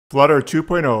Flutter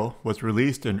 2.0 was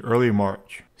released in early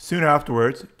March. Soon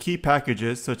afterwards, key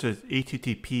packages such as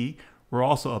HTTP were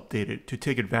also updated to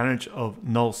take advantage of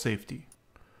null safety.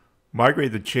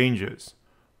 Migrate the changes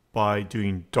by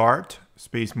doing dart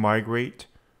space migrate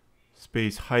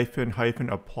space hyphen hyphen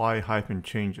apply hyphen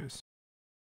changes.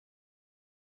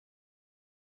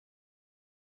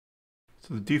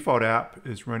 So the default app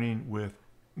is running with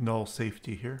null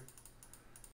safety here.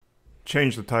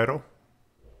 Change the title.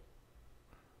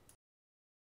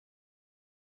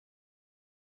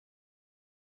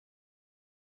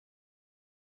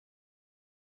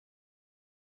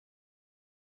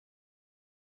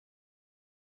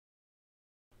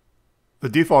 The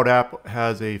default app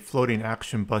has a floating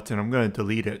action button. I'm going to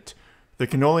delete it. There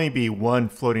can only be one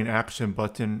floating action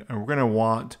button, and we're going to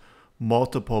want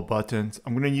multiple buttons.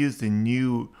 I'm going to use the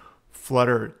new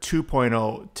Flutter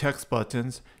 2.0 text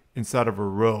buttons inside of a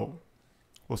row.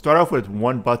 We'll start off with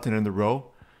one button in the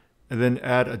row and then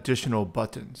add additional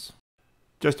buttons.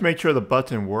 Just to make sure the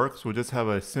button works, we'll just have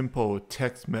a simple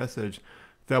text message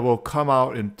that will come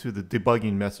out into the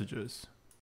debugging messages.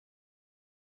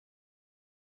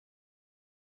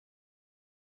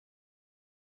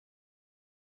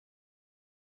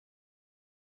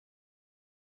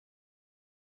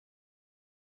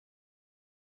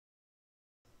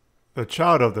 The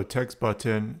child of the text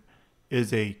button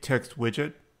is a text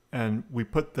widget, and we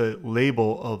put the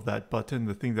label of that button,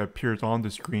 the thing that appears on the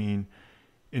screen,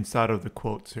 inside of the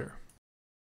quotes here.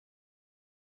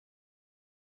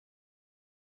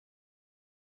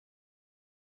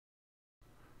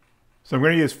 So I'm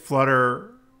going to use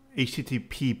Flutter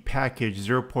HTTP package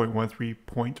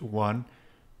 0.13.1,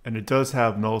 and it does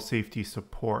have null safety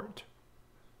support.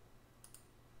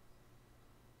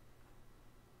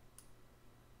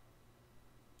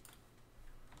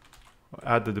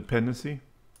 I'll add the dependency.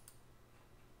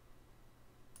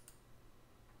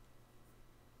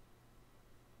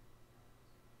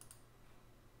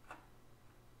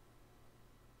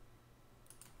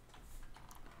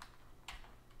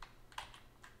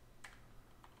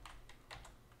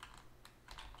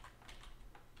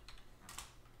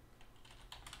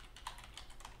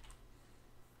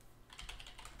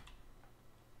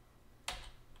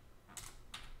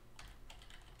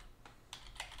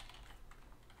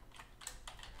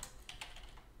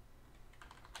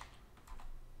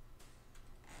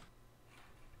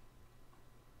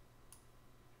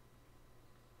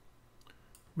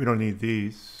 We don't need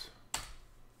these.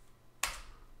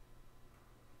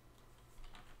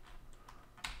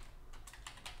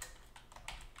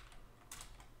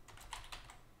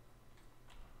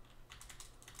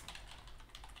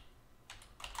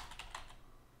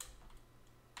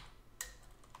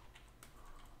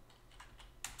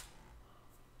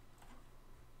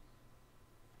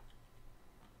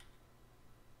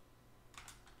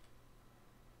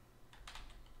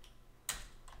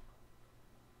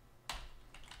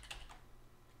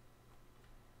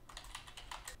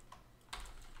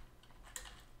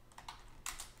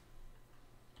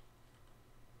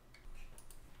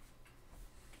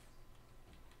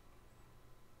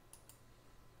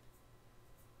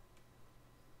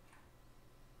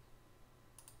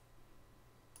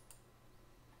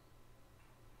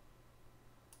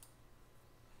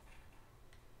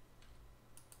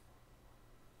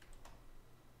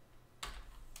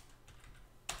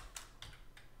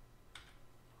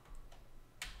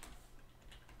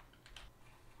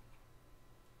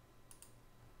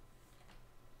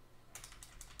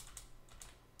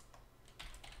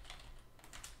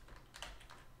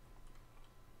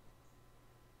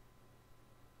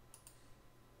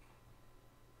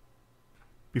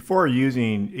 Before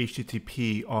using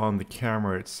HTTP on the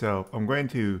camera itself, I'm going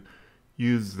to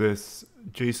use this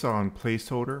JSON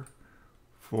placeholder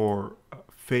for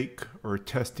fake or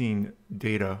testing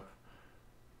data.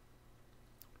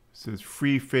 This is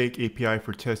free fake API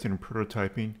for testing and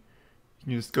prototyping. You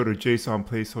can just go to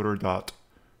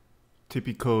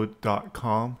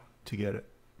jsonplaceholder.tippycode.com to get it.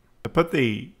 I put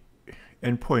the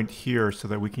endpoint here so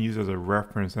that we can use it as a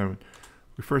reference, and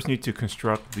we first need to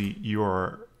construct the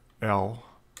URL.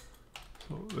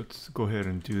 So let's go ahead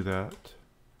and do that.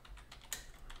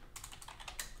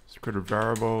 Let's create a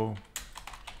variable.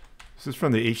 This is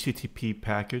from the HTTP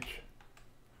package.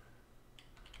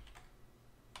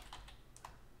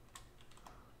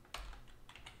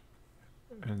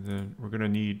 And then we're going to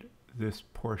need this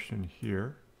portion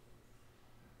here.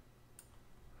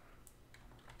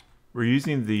 We're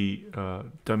using the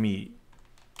dummy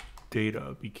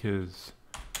data because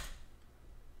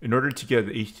in order to get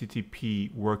the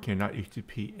HTTP working, not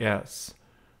HTTPS,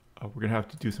 we're going to have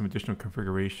to do some additional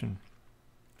configuration.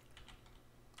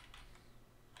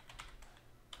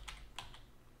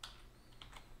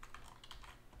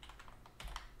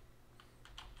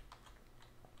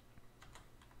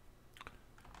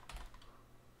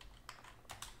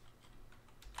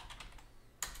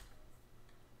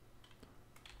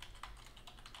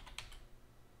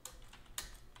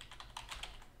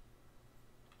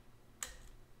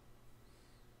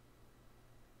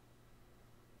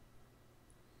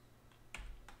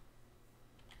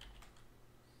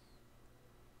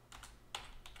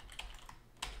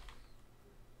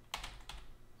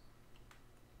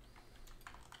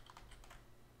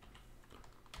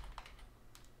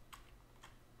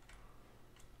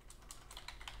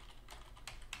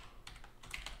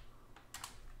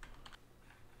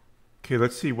 Okay,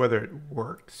 let's see whether it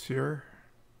works here.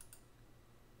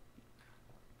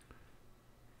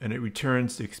 And it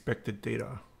returns the expected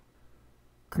data.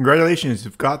 Congratulations,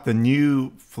 you've got the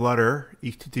new Flutter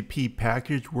HTTP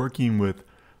package working with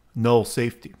Null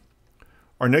Safety.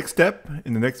 Our next step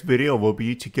in the next video will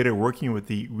be to get it working with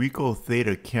the Ricoh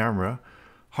Theta camera.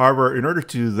 However, in order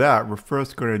to do that, we're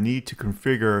first going to need to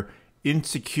configure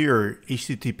Insecure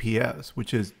HTTPS,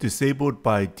 which is disabled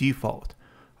by default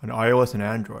on iOS and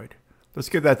Android. Let's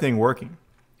get that thing working.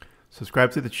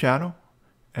 Subscribe to the channel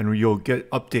and you'll get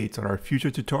updates on our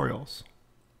future tutorials.